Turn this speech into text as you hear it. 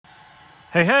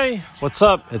Hey, what's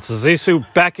up? It's Zisu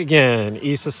back again,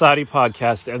 E-Society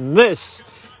Podcast, and this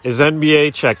is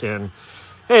NBA Check-In.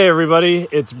 Hey, everybody,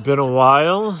 it's been a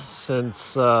while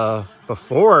since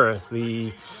before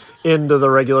the end of the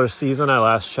regular season. I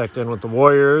last checked in with the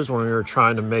Warriors when we were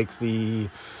trying to make the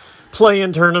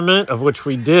play-in tournament, of which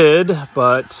we did,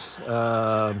 but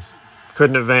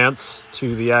couldn't advance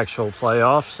to the actual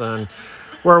playoffs. And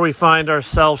where we find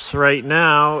ourselves right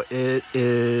now, it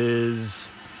is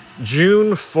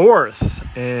June 4th,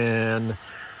 and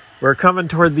we're coming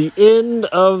toward the end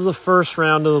of the first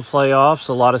round of the playoffs.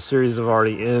 A lot of series have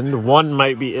already ended. One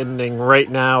might be ending right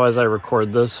now as I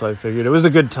record this, so I figured it was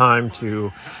a good time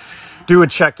to do a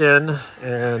check-in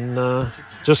and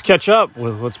just catch up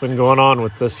with what's been going on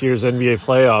with this year's NBA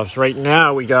playoffs. Right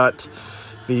now, we got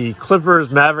the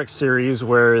Clippers-Mavericks series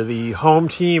where the home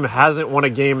team hasn't won a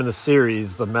game in the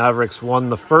series. The Mavericks won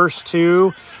the first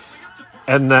two,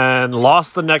 and then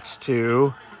lost the next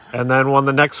two, and then won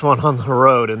the next one on the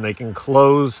road, and they can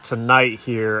close tonight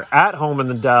here at home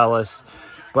in Dallas.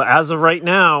 But as of right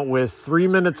now, with 3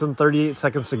 minutes and 38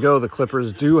 seconds to go, the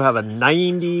Clippers do have a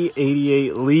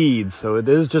 90-88 lead, so it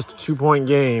is just a 2-point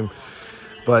game.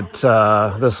 But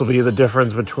this will be the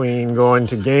difference between going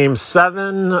to Game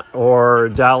 7 or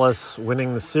Dallas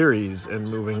winning the series and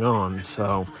moving on.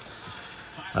 So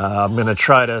I'm going to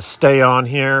try to stay on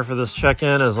here for this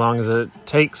check-in as long as it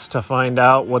takes to find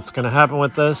out what's going to happen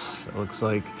with this. It looks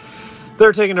like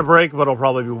they're taking a break, but it'll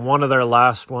probably be one of their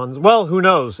last ones. Well, who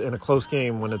knows? In a close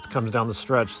game, when it comes down the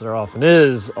stretch, there often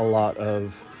is a lot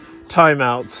of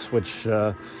timeouts, which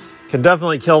can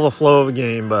definitely kill the flow of a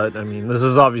game. But, I mean, this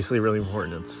is obviously really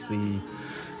important. It's the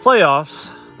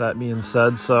playoffs, that being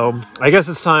said. So I guess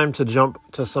it's time to jump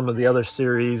to some of the other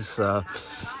series.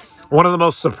 One of the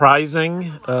most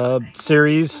surprising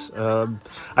series.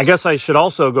 I guess I should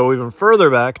also go even further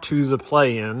back to the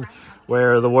play-in,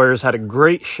 where the Warriors had a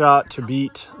great shot to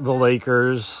beat the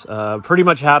Lakers. Pretty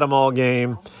much had them all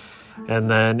game. And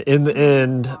then in the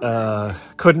end,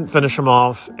 couldn't finish them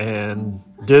off and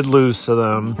did lose to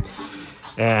them.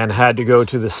 And had to go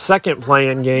to the second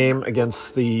play-in game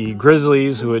against the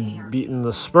Grizzlies, who had beaten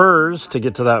the Spurs to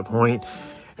get to that point.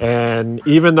 And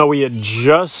even though we had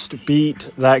just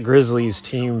beat that Grizzlies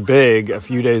team big a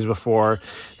few days before,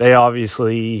 they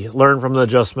obviously learned from the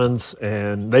adjustments,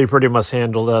 and they pretty much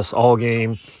handled us all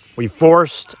game. We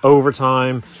forced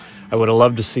overtime. I would have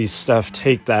loved to see Steph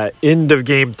take that end of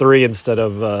Game 3 instead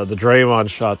of the Draymond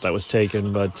shot that was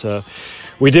taken. But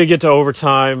we did get to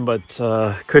overtime, but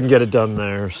couldn't get it done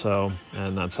there.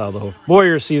 And that's how the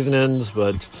Warriors season ends,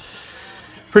 but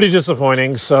pretty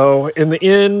disappointing. So in the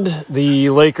end, the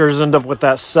Lakers end up with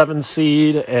that 7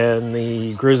 seed and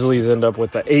the Grizzlies end up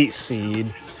with the 8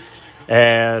 seed.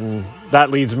 And that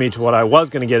leads me to what I was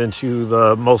going to get into,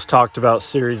 the most talked about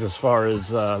series as far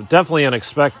as definitely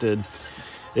unexpected,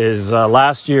 is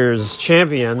last year's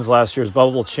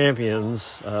bubble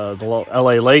champions, the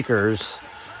LA Lakers,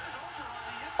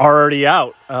 are already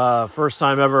out. First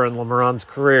time ever in LeBron's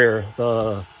career.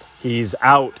 He's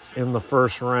out in the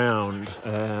first round,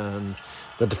 and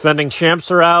the defending champs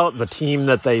are out. The team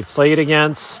that they played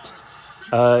against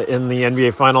in the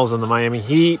NBA Finals in the Miami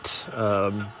Heat,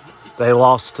 they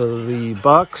lost to the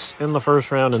Bucks in the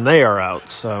first round, and they are out.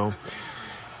 So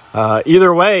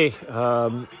either way,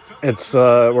 we're going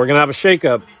to have a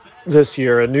shakeup this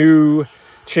year. A new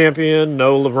champion,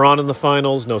 no LeBron in the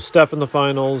finals, no Steph in the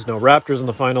finals, no Raptors in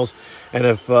the finals. And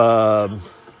if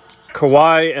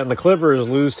Kawhi and the Clippers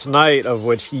lose tonight, of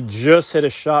which he just hit a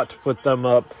shot to put them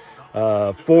up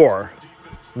 4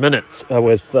 minutes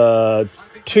with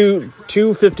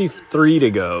 2:53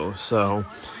 to go. So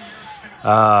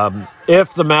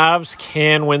if the Mavs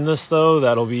can win this, though,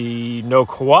 that'll be no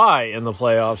Kawhi in the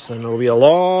playoffs, and it'll be a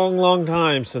long, long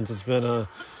time since it's been a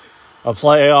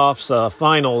playoffs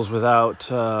finals without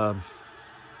the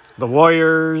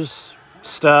Warriors,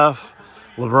 Steph,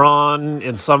 LeBron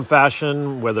in some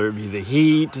fashion, whether it be the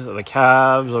Heat, the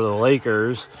Cavs, or the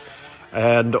Lakers,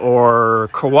 or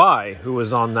Kawhi, who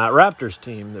was on that Raptors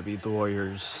team that beat the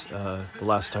Warriors the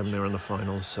last time they were in the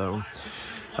finals. So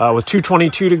with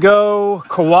 2:22 to go,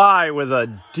 Kawhi with a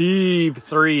deep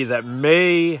 3 that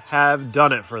may have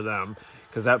done it for them,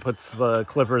 because that puts the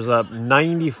Clippers up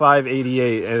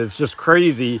 95-88, and it's just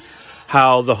crazy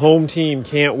how the home team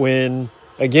can't win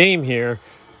a game here.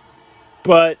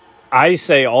 But I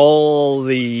say all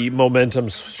the momentum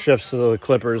shifts to the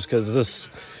Clippers, because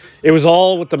it was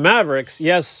all with the Mavericks.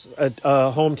 Yes,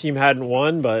 a home team hadn't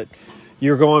won, but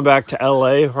you're going back to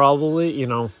L.A. probably.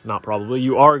 Not probably.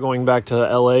 You are going back to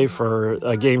L.A. for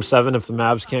a Game 7 if the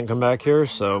Mavs can't come back here.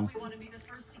 So,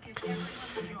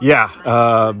 yeah,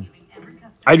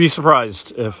 I'd be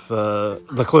surprised if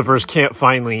the Clippers can't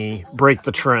finally break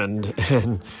the trend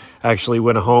and actually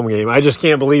win a home game. I just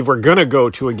can't believe we're going to go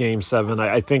to a Game 7.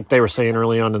 I think they were saying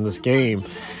early on in this game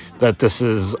that this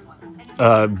is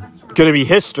going to be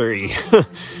history,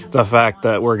 the fact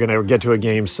that we're going to get to a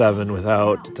Game 7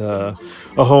 without a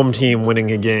home team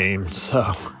winning a game.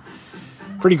 So,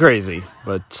 pretty crazy.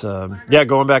 But,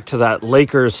 going back to that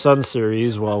Lakers-Sun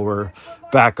series while we're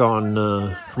back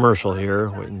on commercial here,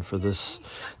 waiting for this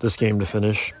game to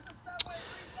finish.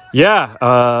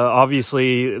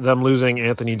 Obviously them losing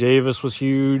Anthony Davis was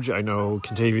huge. I know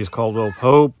Kentavious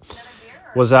Caldwell-Pope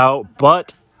was out,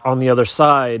 but on the other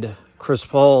side, Chris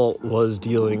Paul was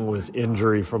dealing with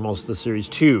injury for most of the series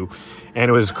too. And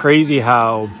it was crazy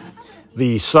how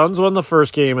the Suns won the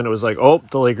first game and it was like, oh,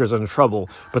 the Lakers are in trouble.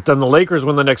 But then the Lakers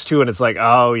win the next two and it's like,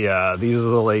 oh yeah, these are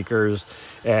the Lakers.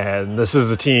 And this is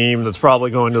a team that's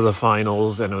probably going to the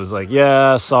finals. And it was like,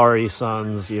 yeah, sorry,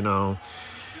 Suns,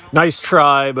 nice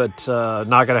try, but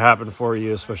not going to happen for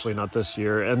you, especially not this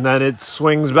year. And then it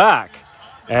swings back.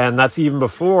 And that's even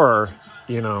before,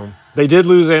 they did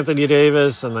lose Anthony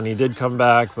Davis and then he did come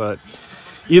back. But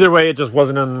either way, it just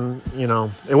wasn't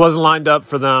it wasn't lined up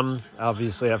for them,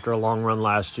 obviously, after a long run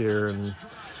last year. And,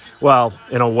 well,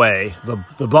 in a way,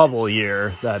 the bubble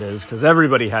year, that is, because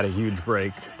everybody had a huge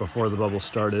break before the bubble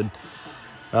started.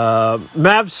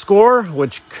 Mavs score,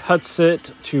 which cuts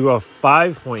it to a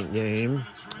 5-point game,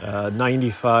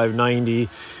 95-90.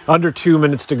 Under 2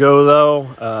 minutes to go,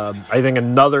 though. I think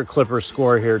another Clippers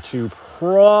score here, too,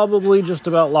 probably just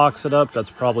about locks it up. That's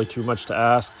probably too much to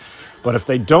ask. But if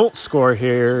they don't score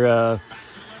here,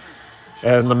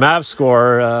 and the Mavs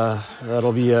score,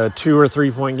 that'll be a 2 or 3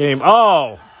 point game.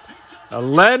 Oh,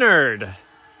 Leonard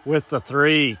with the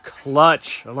three,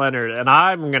 clutch Leonard. And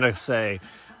I'm going to say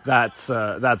that's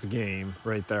game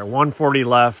right there. 140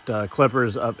 left,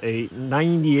 Clippers up 8,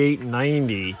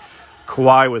 98-90.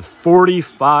 Kawhi with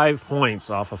 45 points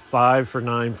off of 5 for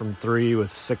 9 from 3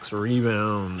 with 6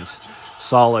 rebounds.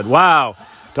 Solid. Wow.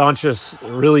 Doncic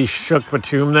really shook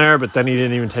Batum there, but then he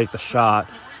didn't even take the shot.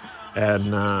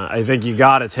 And I think you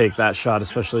got to take that shot,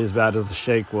 especially as bad as the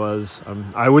shake was.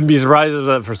 I wouldn't be surprised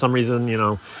if for some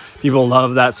reason, people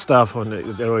love that stuff when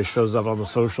it always shows up on the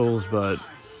socials, but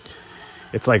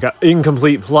it's like an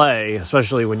incomplete play,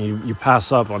 especially when you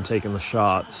pass up on taking the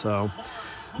shot. So,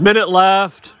 minute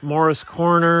left, Morris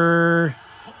corner.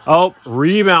 Oh,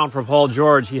 rebound for Paul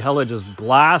George. He hella just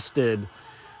blasted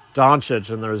Doncic,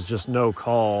 and there was just no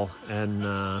call. And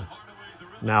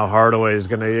now Hardaway is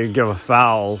going to give a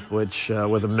foul, which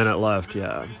with a minute left,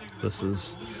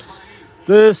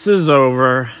 this is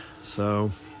over.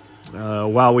 So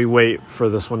while we wait for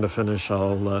this one to finish,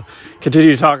 I'll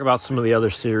continue to talk about some of the other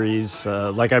series.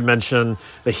 Like I mentioned,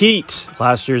 the Heat,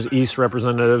 last year's East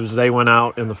representatives, they went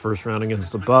out in the first round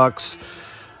against the Bucks.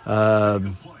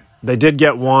 They did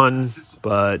get one,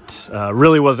 but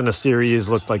really wasn't a series.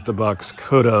 Looked like the Bucks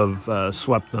could have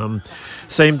swept them.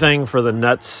 Same thing for the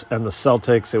Nets and the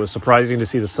Celtics. It was surprising to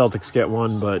see the Celtics get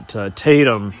one, but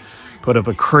Tatum put up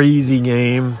a crazy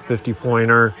game,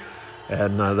 50-pointer,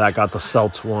 and that got the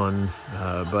Celts one.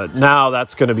 But now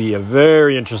that's going to be a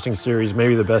very interesting series,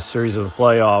 maybe the best series of the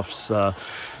playoffs.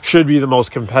 Should be the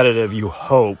most competitive, you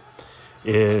hope,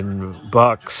 in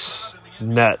Bucks,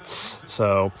 Nets.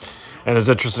 So... And it's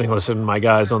interesting listening to my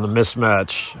guys on the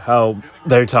mismatch, how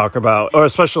they talk about, or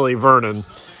especially Vernon,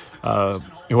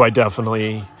 who I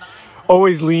definitely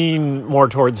always lean more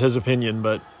towards his opinion,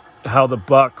 but how the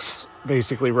Bucks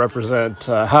basically represent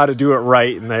how to do it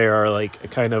right, and they are like a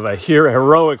kind of a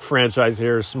heroic franchise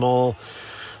here, small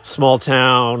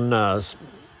town,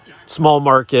 small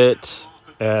market,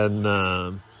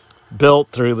 and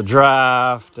built through the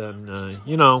draft, and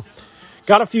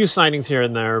got a few signings here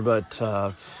and there, but.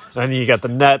 Then you got the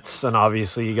Nets, and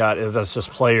obviously that's just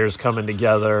players coming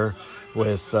together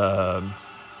with KD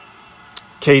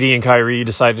and Kyrie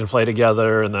deciding to play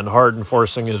together, and then Harden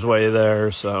forcing his way there.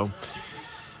 So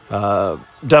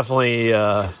definitely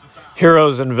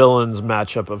heroes and villains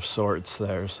matchup of sorts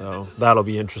there. So that'll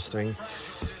be interesting.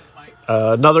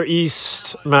 Another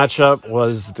East matchup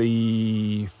was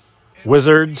the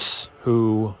Wizards,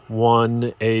 who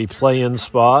won a play-in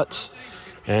spot.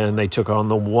 And they took on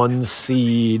the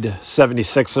 1-seed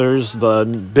 76ers. The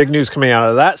big news coming out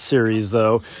of that series,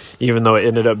 though, even though it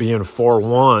ended up being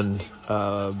 4-1,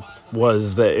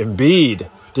 was that Embiid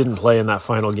didn't play in that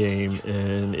final game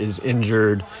and is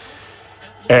injured.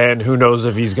 And who knows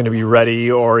if he's going to be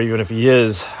ready, or even if he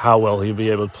is, how well he'll be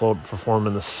able to perform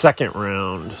in the second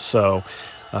round. So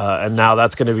And now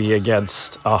that's going to be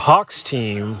against a Hawks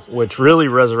team, which really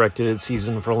resurrected its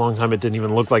season. For a long time, it didn't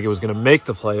even look like it was going to make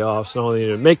the playoffs. Not only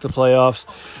did it make the playoffs,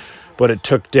 but it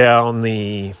took down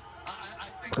the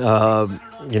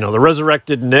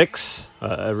resurrected Knicks.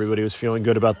 Everybody was feeling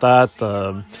good about that.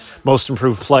 The most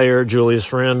improved player,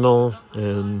 Julius Randle,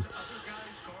 and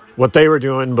what they were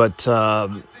doing. But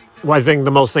I think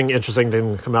the most interesting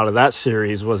thing to come out of that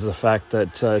series was the fact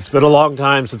that it's been a long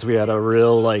time since we had a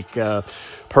real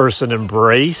person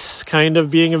embrace kind of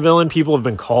being a villain. People have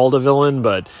been called a villain,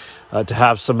 but to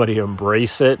have somebody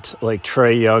embrace it like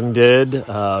Trae Young did,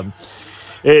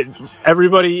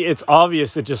 it's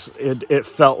obvious. It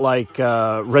felt like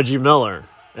Reggie Miller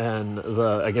and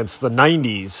against the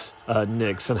 '90s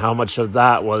Knicks, and how much of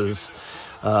that was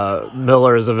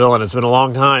Miller as a villain. It's been a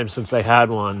long time since they had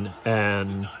one,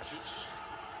 and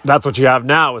that's what you have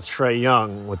now with Trae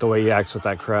Young, with the way he acts with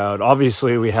that crowd.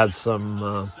 Obviously, we had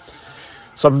some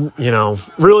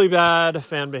really bad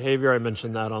fan behavior. I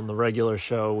mentioned that on the regular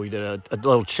show. We did a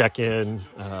little check-in,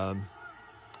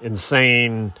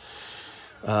 insane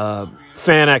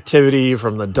fan activity,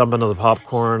 from the dumping of the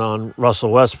popcorn on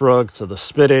Russell Westbrook to the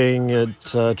spitting at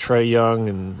Trae Young,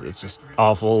 and it's just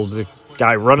awful. The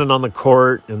guy running on the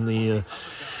court in the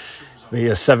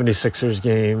 76ers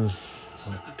game.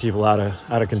 People out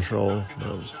of control.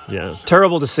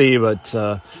 Terrible to see, but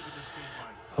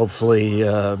hopefully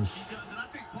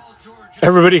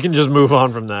everybody can just move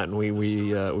on from that, and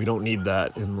we don't need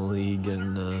that in the league,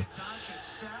 and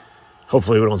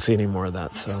hopefully we don't see any more of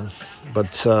that. So,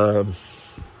 but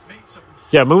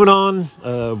moving on.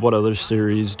 What other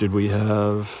series did we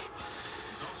have?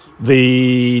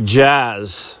 The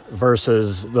Jazz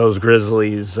versus those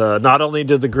Grizzlies. Not only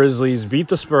did the Grizzlies beat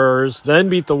the Spurs, then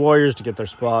beat the Warriors to get their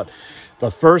spot. The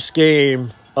first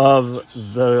game of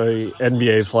the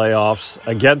NBA playoffs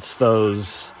against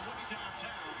those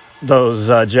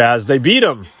Jazz, they beat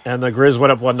them, and the Grizz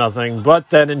went up 1-0. But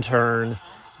then in turn,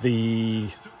 the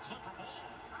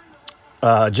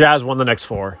Jazz won the next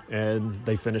four, and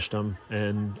they finished them.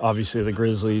 And obviously the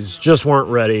Grizzlies just weren't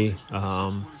ready.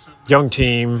 Young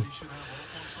team,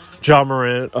 Ja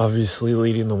Morant obviously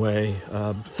leading the way.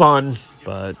 Fun,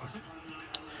 but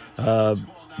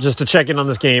just to check in on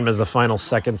this game as the final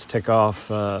seconds tick off.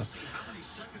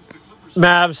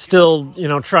 Mavs still,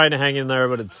 trying to hang in there,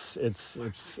 but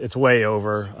it's way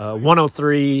over.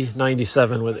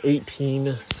 103-97 with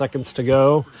 18 seconds to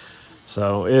go.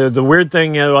 So the weird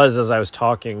thing was, as I was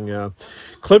talking,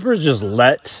 Clippers just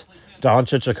let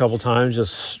Doncic a couple times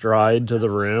just stride to the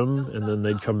rim, and then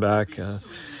they'd come back.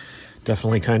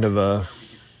 Definitely kind of a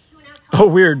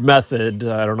weird method.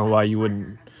 I don't know why you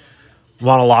wouldn't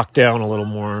want to lock down a little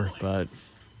more, but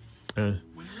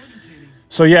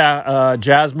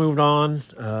Jazz moved on.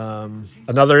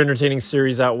 Another entertaining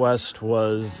series out west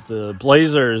was the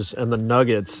Blazers and the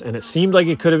Nuggets, and it seemed like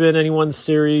it could have been anyone's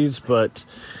series, but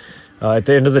at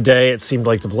the end of the day, it seemed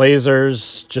like the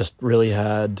Blazers just really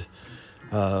had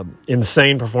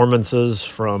insane performances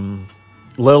from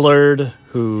Lillard,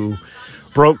 who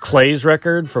broke Klay's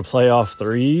record for playoff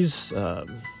threes.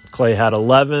 Klay had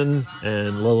 11,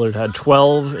 and Lillard had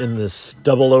 12 in this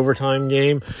double overtime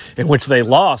game, in which they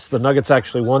lost. The Nuggets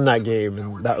actually won that game,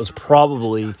 and that was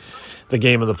probably the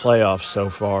game of the playoffs so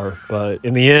far. But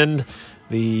in the end,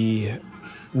 the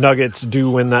Nuggets do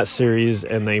win that series,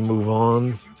 and they move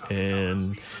on.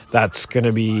 And that's going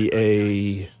to be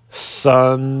a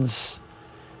Suns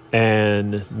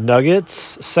and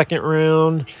Nuggets second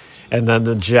round. And then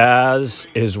the Jazz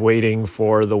is waiting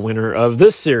for the winner of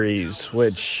this series,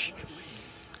 which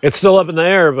it's still up in the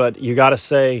air, but you got to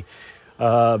say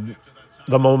the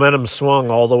momentum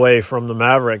swung all the way from the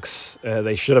Mavericks.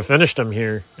 They should have finished them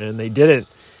here, and they didn't.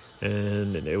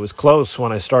 And it was close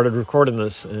when I started recording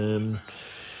this, and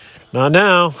not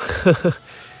now.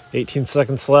 18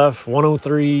 seconds left,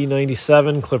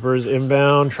 103-97, Clippers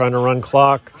inbound, trying to run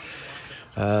clock.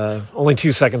 Only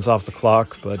 2 seconds off the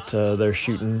clock, but they're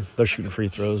shooting free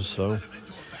throws. So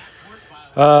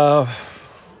I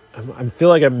feel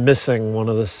like I'm missing one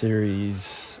of the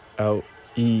series out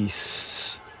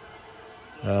east.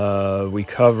 We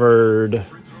covered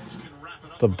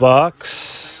the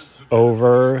Bucks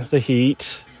over the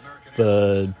Heat,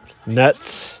 the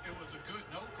Nets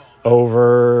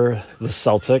over the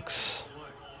Celtics.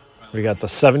 We got the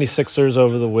 76ers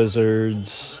over the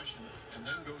Wizards.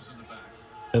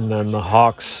 And then the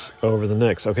Hawks over the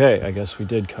Knicks. Okay, I guess we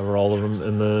did cover all of them.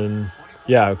 And then,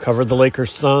 I covered the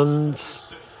Lakers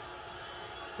Suns.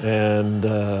 And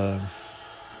the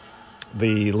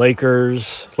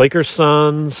Lakers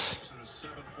Suns.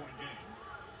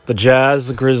 The Jazz,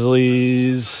 the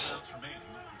Grizzlies.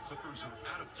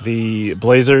 the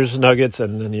Blazers, Nuggets,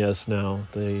 and then now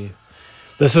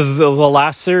this is the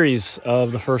last series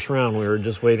of the first round. We were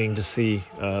just waiting to see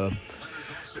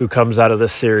who comes out of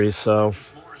this series. So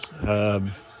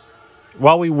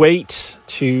while we wait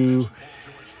to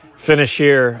finish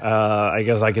here, I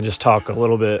guess I could just talk a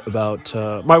little bit about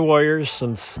my Warriors,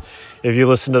 since if you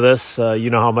listen to this, you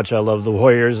know how much I love the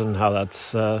Warriors and how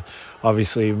that's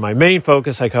obviously my main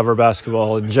focus. I cover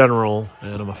basketball in general,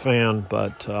 and I'm a fan,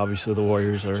 but obviously the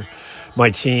Warriors are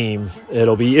my team.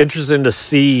 It'll be interesting to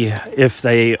see if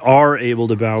they are able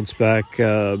to bounce back.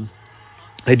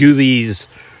 I do these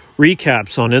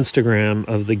recaps on Instagram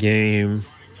of the game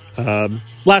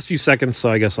last few seconds,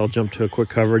 so I guess I'll jump to a quick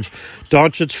coverage.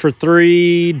 Doncic for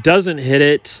three, doesn't hit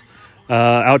it.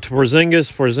 Out to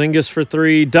Porzingis for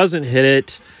three, doesn't hit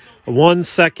it. 1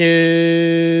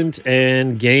 second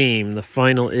and game. The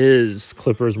final is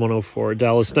Clippers 104,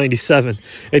 Dallas 97.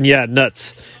 And yeah,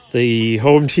 nuts. The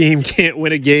home team can't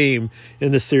win a game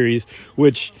in the series,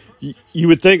 which you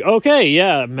would think, okay,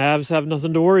 yeah, Mavs have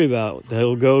nothing to worry about.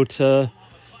 They'll go to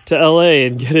LA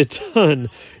and get it done.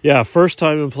 Yeah, first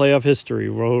time in playoff history,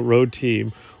 road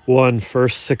team won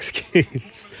first 6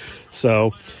 games.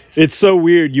 So it's so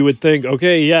weird. You would think,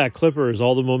 okay, yeah, Clippers,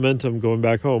 all the momentum going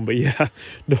back home. But yeah,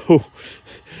 no,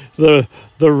 the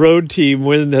road team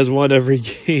has won every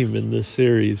game in this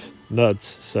series.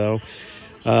 Nuts. So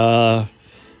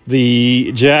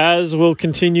the Jazz will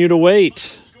continue to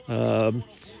wait. I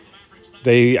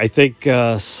think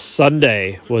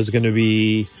Sunday was going to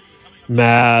be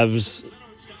Mavs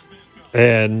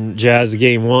and Jazz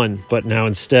game 1, but now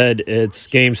instead it's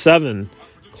game 7,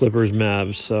 Clippers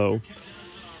Mavs. So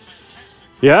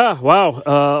yeah, wow.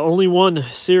 Only one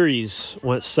series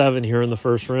went 7 here in the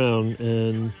first round,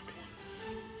 and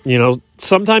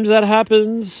sometimes that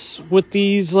happens with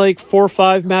these like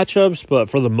 4-5 matchups, but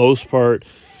for the most part,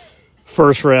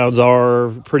 first rounds are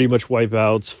pretty much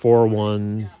wipeouts,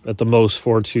 4-1 at the most,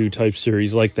 4-2 type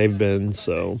series like they've been.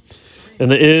 So in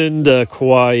the end,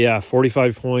 Kawhi,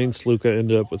 45 points. Luka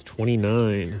ended up with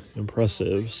 29.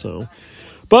 Impressive. So,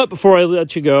 but before I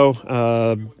let you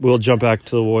go, we'll jump back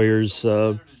to the Warriors.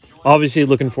 Obviously,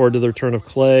 looking forward to the return of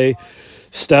Klay.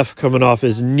 Steph coming off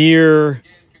his near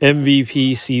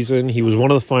MVP season. He was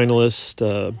one of the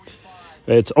finalists.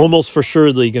 It's almost for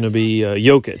surely going to be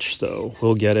Jokic, though.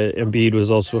 We'll get it. Embiid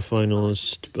was also a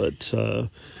finalist, but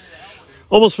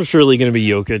almost for surely going to be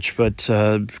Jokic. But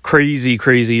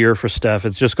crazy year for Steph.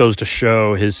 It just goes to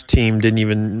show his team didn't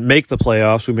even make the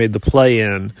playoffs. We made the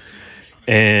play-in,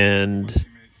 and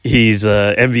he's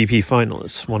a MVP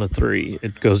finalist, 1 of 3.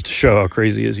 It goes to show how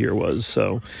crazy his year was.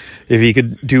 So if he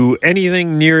could do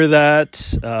anything near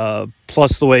that,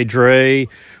 plus the way Dre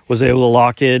was able to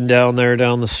lock in down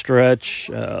the stretch,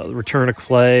 return of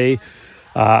Klay.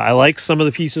 I like some of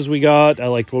the pieces we got. I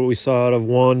liked what we saw out of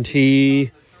Juan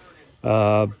T.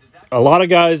 A lot of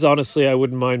guys, honestly, I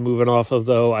wouldn't mind moving off of,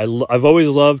 though. I've always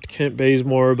loved Kent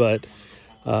Bazemore, but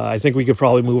I think we could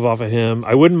probably move off of him.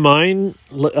 I wouldn't mind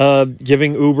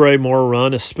giving Oubre more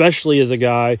run, especially as a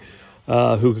guy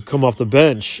who could come off the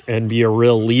bench and be a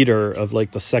real leader of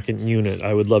like the second unit.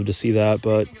 I would love to see that,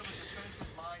 but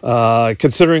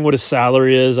considering what his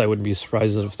salary is, I wouldn't be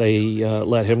surprised if they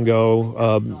let him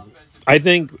go. I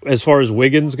think as far as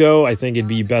Wiggins go, I think it'd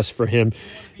be best for him.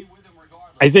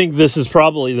 I think this is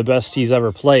probably the best he's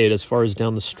ever played as far as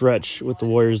down the stretch with the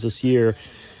Warriors this year.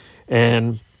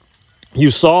 And you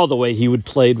saw the way he would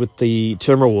played with the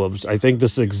Timberwolves. I think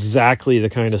this is exactly the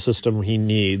kind of system he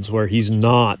needs, where he's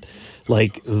not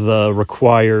like the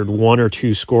required 1 or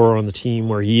 2 scorer on the team,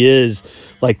 where he is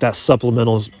like that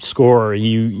supplemental scorer.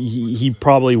 He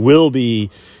probably will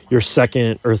be your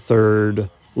second or third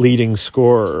leading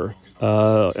scorer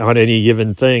on any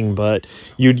given thing, but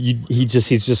he's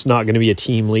just not going to be a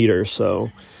team leader.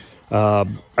 So I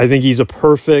think he's a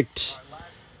perfect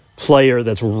player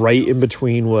that's right in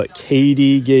between what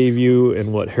KD gave you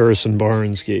and what Harrison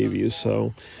Barnes gave you.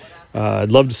 So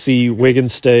I'd love to see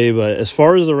Wiggins stay, but as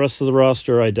far as the rest of the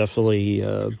roster, I definitely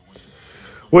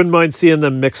wouldn't mind seeing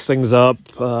them mix things up.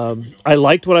 I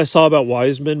liked what I saw about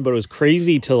Wiseman, but it was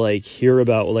crazy to like hear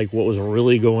about like what was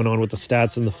really going on with the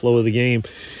stats and the flow of the game.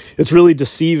 It's really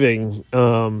deceiving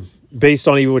based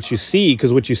on even what you see,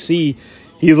 because what you see,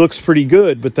 he looks pretty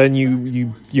good, but then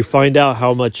you find out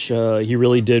how much he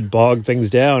really did bog things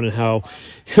down, and how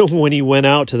when he went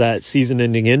out to that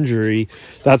season-ending injury,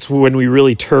 that's when we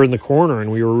really turned the corner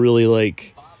and we were really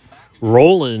like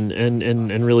rolling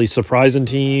and really surprising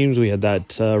teams. We had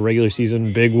that regular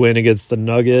season big win against the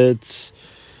Nuggets.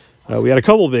 We had a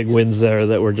couple big wins there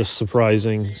that were just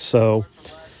surprising. So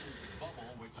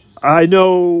I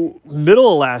know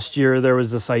middle of last year there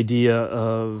was this idea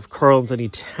of Karl-Anthony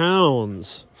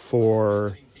Towns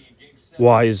for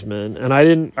Wiseman,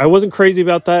 and I wasn't crazy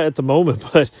about that at the moment,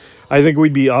 but I think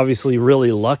we'd be obviously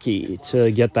really lucky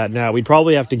to get that now. We'd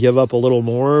probably have to give up a little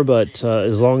more, but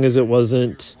as long as it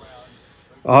wasn't,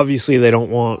 obviously they don't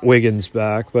want Wiggins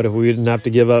back, but if we didn't have to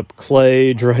give up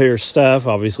Clay, Dre, or Steph,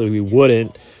 obviously we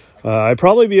wouldn't. I'd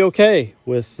probably be okay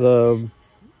with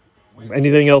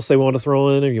anything else they want to throw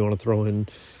in. If you want to throw in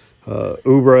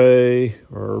Oubre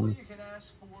or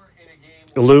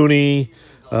Looney.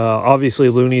 Obviously,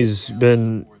 Looney's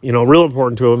been, real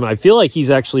important to him. I feel like he's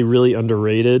actually really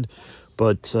underrated.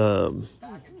 But,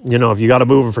 if you got to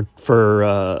move him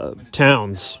for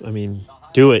Towns,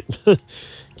 do it.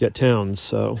 Get Towns.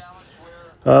 So,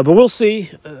 but we'll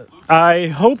see. I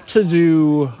hope to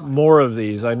do more of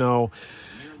these. I know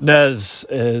Nez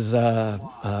is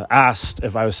asked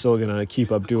if I was still going to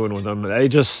keep up doing with them.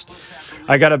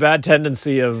 I got a bad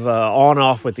tendency of on and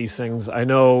off with these things. I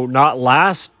know not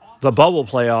the bubble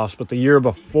playoffs, but the year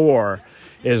before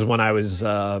is when I was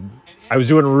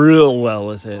doing real well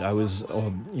with it. I was,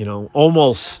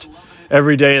 almost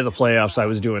every day of the playoffs I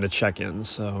was doing a check-in.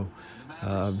 So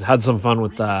had some fun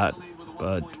with that,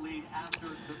 but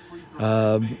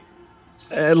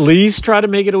at least try to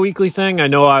make it a weekly thing. I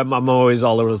know I'm always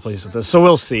all over the place with this, so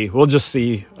we'll see. We'll just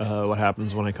see what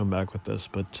happens when I come back with this.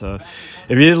 But if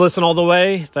you did listen all the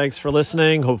way, thanks for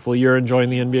listening. Hopefully you're enjoying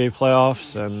the NBA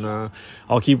playoffs, and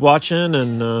I'll keep watching,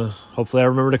 and hopefully I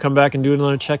remember to come back and do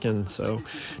another check-in. So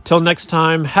till next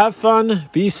time, have fun,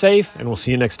 be safe, and we'll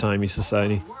see you next time,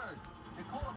 E-Society.